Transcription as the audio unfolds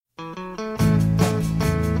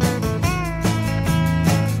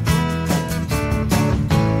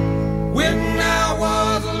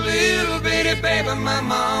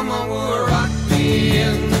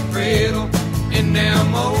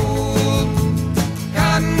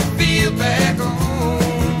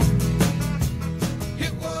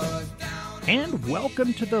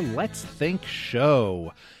welcome to the Let's Think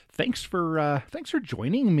Show. Thanks for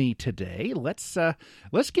joining me today. Let's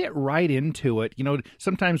get right into it. You know,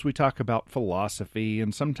 sometimes we talk about philosophy,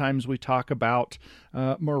 and sometimes we talk about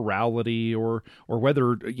morality, or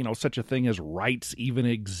whether such a thing as rights even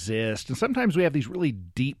exist. And sometimes we have these really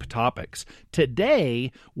deep topics.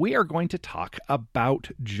 Today we are going to talk about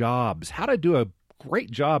jobs, how to do a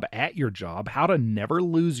great job at your job, how to never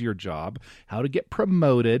lose your job, how to get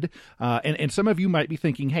promoted. And some of you might be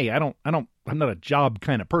thinking, hey, I'm not a job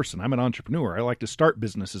kind of person. I'm an entrepreneur. I like to start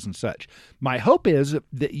businesses and such. My hope is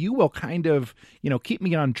that you will kind of, keep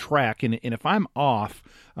me on track. And if I'm off,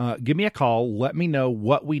 give me a call. Let me know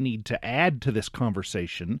what we need to add to this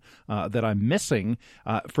conversation that I'm missing.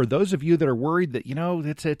 For those of you that are worried that,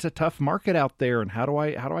 it's a tough market out there, and how do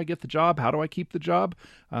I get the job? How do I keep the job?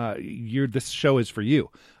 This show is for you.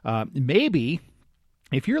 Maybe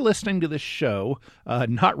if you're listening to this show,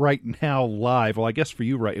 not right now live, well, I guess for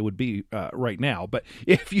you, it would be right now, but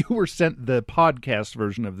if you were sent the podcast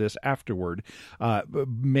version of this afterward,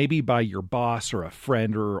 maybe by your boss or a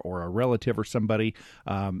friend or a relative or somebody,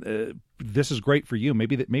 this is great for you.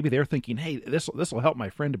 Maybe they're thinking, hey, this will help my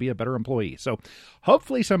friend to be a better employee. So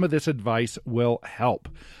hopefully some of this advice will help.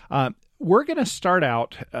 We're going to start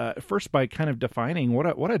out first by kind of defining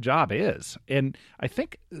what a job is. And I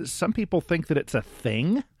think some people think that it's a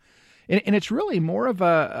thing, and it's really more of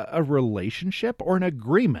a relationship or an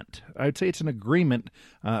agreement. I would say it's an agreement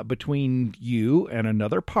between you and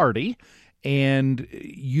another party, and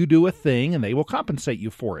you do a thing and they will compensate you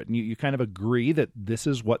for it. And you kind of agree that this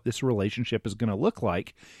is what this relationship is going to look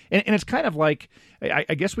like. And it's kind of like,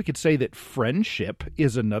 I guess we could say that friendship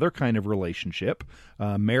is another kind of relationship.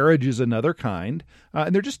 Marriage is another kind.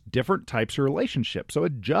 And they're just different types of relationships. So a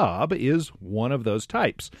job is one of those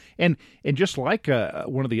types. And just like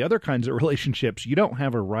one of the other kinds of relationships, you don't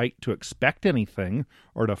have a right to expect anything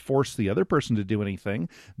or to force the other person to do anything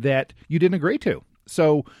that you didn't agree to.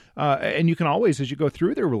 So, and you can always, as you go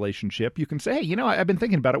through their relationship, you can say, hey, I've been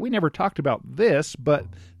thinking about it. We never talked about this, but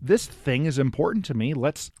this thing is important to me.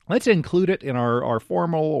 Let's include it in our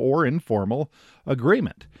formal or informal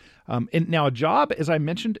agreement. And now a job, as I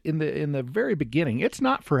mentioned in the very beginning, it's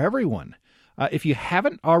not for everyone. If you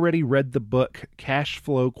haven't already read the book Cash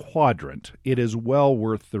Flow Quadrant, it is well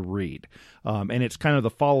worth the read. And it's kind of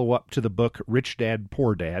the follow-up to the book Rich Dad,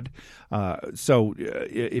 Poor Dad. So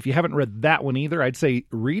if you haven't read that one either, I'd say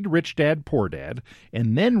read Rich Dad, Poor Dad,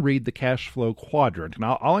 and then read the Cash Flow Quadrant. And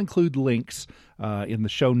I'll include links in the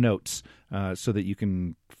show notes so that you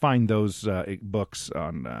can find those books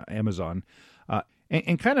on Amazon.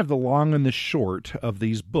 And kind of the long and the short of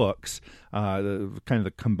these books, kind of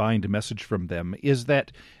the combined message from them, is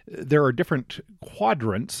that there are different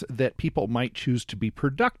quadrants that people might choose to be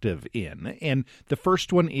productive in. And the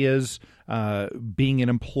first one is being an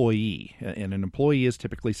employee. And an employee is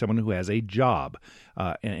typically someone who has a job.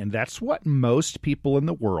 And that's what most people in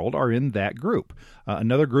the world are in that group.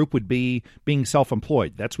 Another group would be being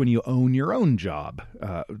self-employed. That's when you own your own job.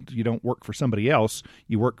 You don't work for somebody else.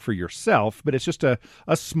 You work for yourself, but it's just a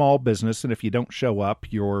small business. And if you don't show up,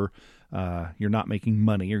 you're not making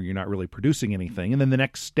money, or you're not really producing anything. And then the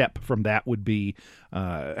next step from that would be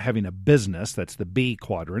having a business. That's the B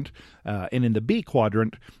quadrant. And in the B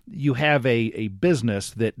quadrant, you have a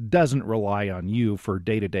business that doesn't rely on you for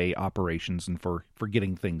day-to-day operations and for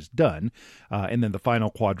getting things done. And then the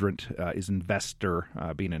final quadrant is investor,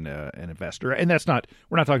 being an investor. And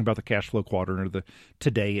we're not talking about the cash flow quadrant or the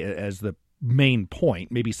today as the main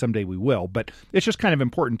point. Maybe someday we will, but it's just kind of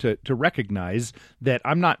important to recognize that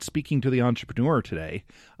I'm not speaking to the entrepreneur today.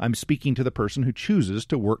 I'm speaking to the person who chooses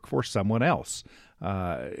to work for someone else.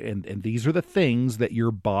 And these are the things that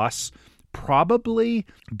your boss probably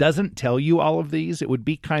doesn't tell you all of these. It would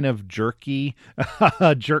be kind of jerky,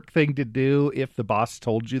 a jerk thing to do if the boss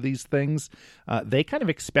told you these things. They kind of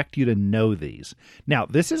expect you to know these. Now,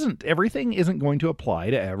 everything isn't going to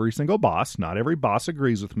apply to every single boss. Not every boss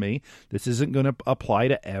agrees with me. This isn't going to apply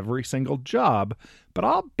to every single job, but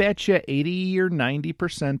I'll bet you 80 or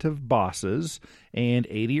 90% of bosses and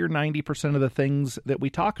 80 or 90% of the things that we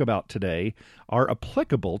talk about today are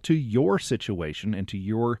applicable to your situation and to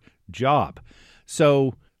your job.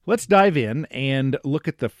 So let's dive in and look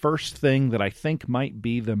at the first thing that I think might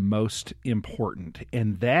be the most important,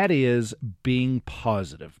 and that is being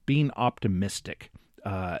positive, being optimistic.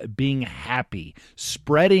 Being happy,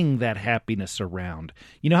 spreading that happiness around.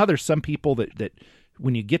 You know how there's some people that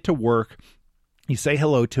when you get to work, you say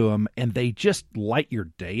hello to them and they just light your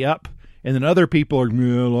day up. And then other people are,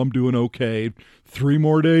 well, I'm doing okay. 3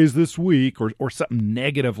 more days this week, or something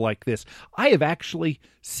negative like this. I have actually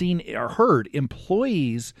seen or heard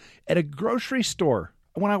employees at a grocery store.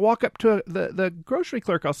 When I walk up to the grocery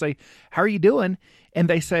clerk, I'll say, how are you doing? And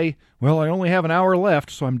they say, well, I only have an hour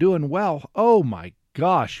left, so I'm doing well. Oh my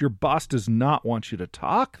gosh, your boss does not want you to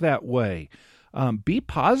talk that way. Be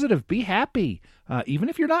positive, be happy. Even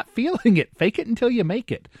if you're not feeling it, fake it until you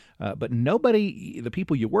make it. But nobody, the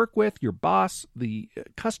people you work with, your boss, the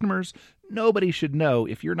customers, nobody should know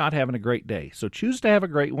if you're not having a great day. So choose to have a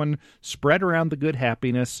great one. Spread around the good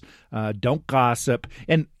happiness. Don't gossip.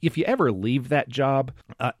 And if you ever leave that job,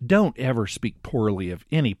 don't ever speak poorly of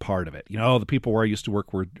any part of it. You know, the people where I used to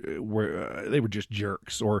work were they were just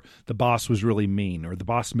jerks, or the boss was really mean, or the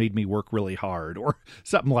boss made me work really hard, or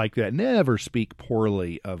something like that. Never speak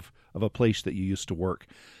poorly of a place that you used to work.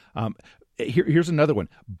 Here's another one.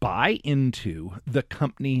 Buy into the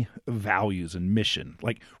company values and mission.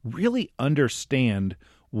 Like, really understand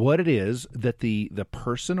what it is that the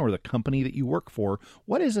person or the company that you work for,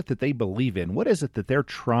 what is it that they believe in? What is it that they're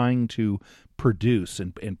trying to produce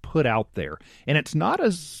and put out there? And it's not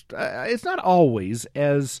always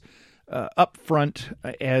as upfront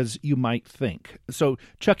as you might think. So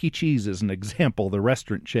Chuck E. Cheese is an example, the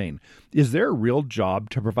restaurant chain. Is their real job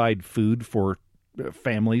to provide food for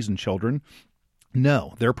families and children?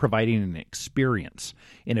 No, they're providing an experience.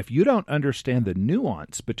 And if you don't understand the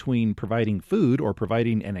nuance between providing food or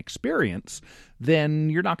providing an experience, then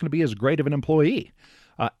you're not going to be as great of an employee.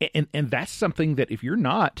 And that's something that if you're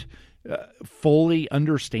not fully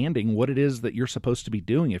understanding what it is that you're supposed to be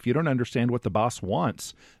doing, if you don't understand what the boss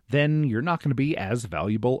wants, then you're not going to be as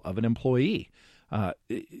valuable of an employee.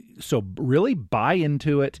 So really buy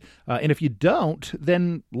into it. And if you don't,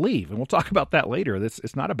 then leave. And we'll talk about that later.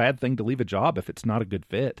 It's not a bad thing to leave a job if it's not a good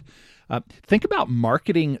fit. Think about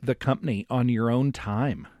marketing the company on your own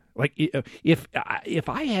time. Like if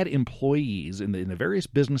I had employees in the various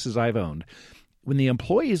businesses I've owned, when the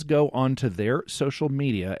employees go onto their social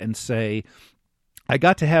media and say, I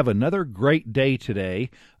got to have another great day today,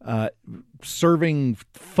 serving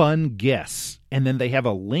fun guests, and then they have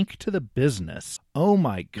a link to the business. Oh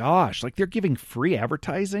my gosh, like they're giving free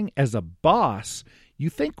advertising. As a boss, you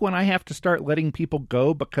think when I have to start letting people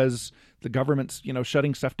go because the government's,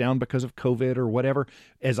 shutting stuff down because of COVID or whatever,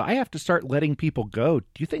 as I have to start letting people go, do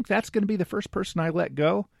you think that's going to be the first person I let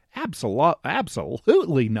go?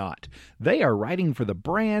 Absolutely not. They are writing for the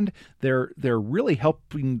brand. They're really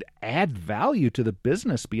helping add value to the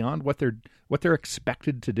business beyond what they're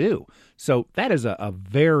expected to do. So that is a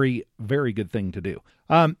very, very good thing to do.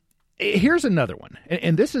 Here's another one,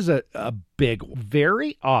 and this is a big one.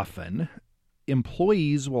 Very often,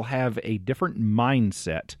 employees will have a different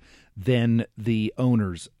mindset than the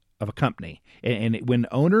owners of a company. And when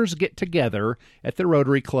owners get together at the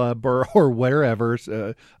Rotary Club or wherever,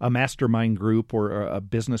 a mastermind group or a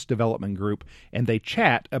business development group, and they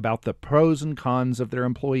chat about the pros and cons of their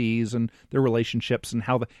employees and their relationships and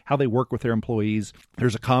how they work with their employees,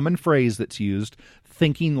 there's a common phrase that's used: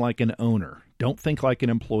 thinking like an owner. Don't think like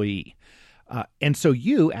an employee. And so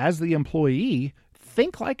you, as the employee,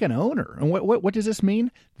 think like an owner. And what does this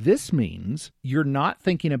mean? This means you're not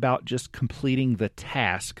thinking about just completing the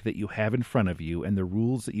task that you have in front of you and the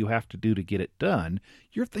rules that you have to do to get it done.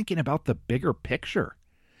 You're thinking about the bigger picture.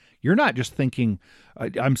 You're not just thinking,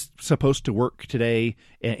 I'm supposed to work today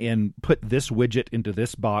and put this widget into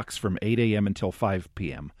this box from 8 a.m. until 5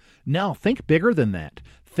 p.m. No, think bigger than that.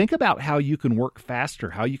 Think about how you can work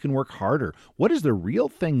faster, how you can work harder. What is the real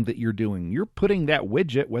thing that you're doing? You're putting that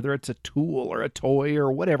widget, whether it's a tool or a toy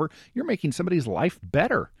or whatever, you're making somebody's life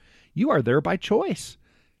better. You are there by choice.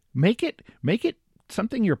 Make it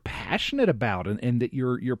something you're passionate about and that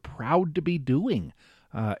you're proud to be doing.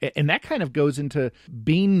 And that kind of goes into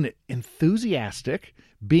being enthusiastic,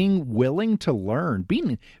 being willing to learn,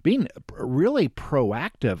 being really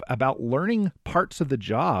proactive about learning parts of the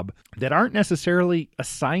job that aren't necessarily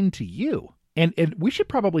assigned to you. And we should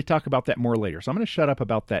probably talk about that more later. So I'm going to shut up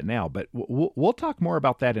about that now, but we'll talk more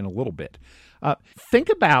about that in a little bit. Think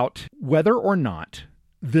about whether or not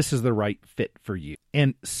this is the right fit for you.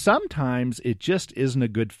 And sometimes it just isn't a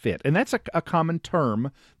good fit. And that's a common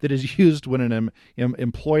term that is used when an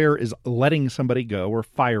employer is letting somebody go or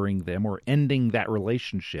firing them or ending that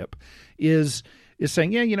relationship, is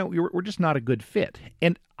saying, we're just not a good fit.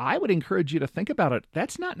 And I would encourage you to think about it.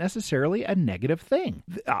 That's not necessarily a negative thing.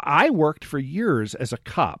 I worked for years as a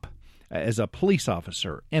cop, as a police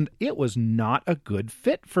officer, and it was not a good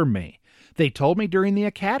fit for me. They told me during the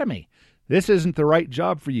academy, this isn't the right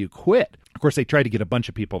job for you. Quit Of course, they tried to get a bunch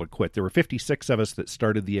of people to quit. There were 56 of us that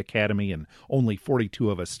started the academy, and only 42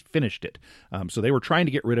 of us finished it. So they were trying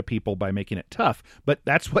to get rid of people by making it tough, but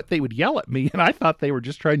that's what they would yell at me, and I thought they were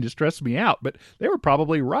just trying to stress me out, but they were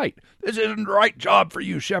probably right. This isn't the right job for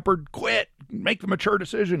you, Shepard. Quit. Make the mature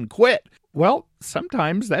decision. Quit. Well,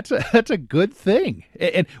 sometimes that's a good thing.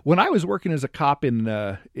 And when I was working as a cop in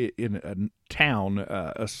a town,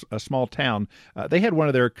 a small town, they had one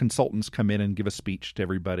of their consultants come in and give a speech to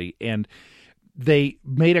everybody, and they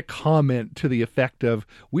made a comment to the effect of,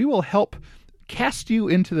 "We will help cast you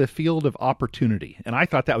into the field of opportunity." And I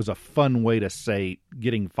thought that was a fun way to say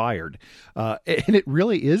getting fired. And it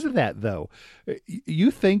really is that, though.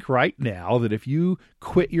 You think right now that if you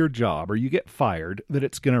quit your job or you get fired, that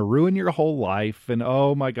it's going to ruin your whole life and,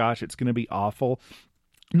 oh my gosh, it's going to be awful.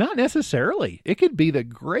 Not necessarily. It could be the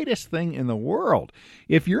greatest thing in the world.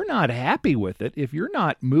 If you're not happy with it, if you're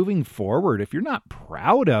not moving forward, if you're not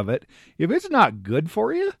proud of it, if it's not good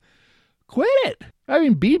for you, quit it. I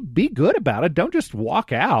mean, be good about it. Don't just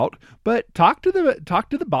walk out, but talk to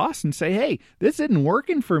the boss and say, "Hey, this isn't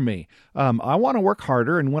working for me. I want to work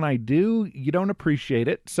harder, and when I do, you don't appreciate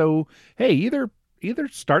it. So, hey, either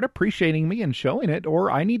start appreciating me and showing it,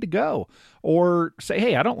 or I need to go. Or say,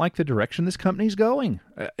 hey, I don't like the direction this company's going.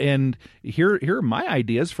 And here are my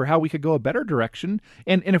ideas for how we could go a better direction.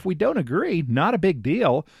 And if we don't agree, not a big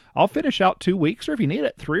deal. I'll finish out 2 weeks, or if you need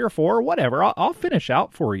it, 3 or 4, or whatever. I'll finish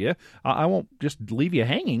out for you. I won't just leave you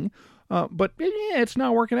hanging. But yeah, it's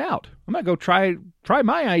not working out. I'm gonna go try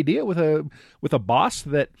my idea with a boss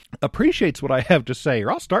that appreciates what I have to say,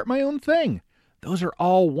 or I'll start my own thing." Those are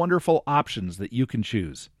all wonderful options that you can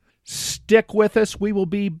choose. Stick with us. We will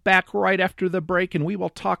be back right after the break, and we will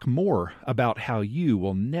talk more about how you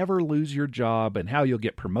will never lose your job and how you'll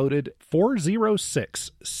get promoted.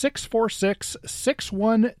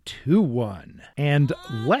 406-646-6121 and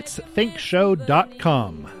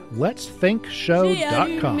letsthinkshow.com.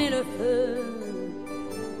 Letsthinkshow.com.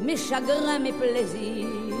 Mes chagrins, mes plaisirs,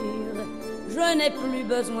 je n'ai plus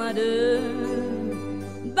besoin de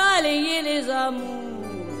balayer les amours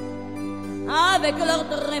avec leur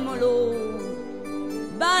trémolo,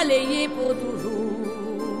 balayer pour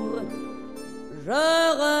toujours.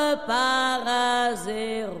 Je repars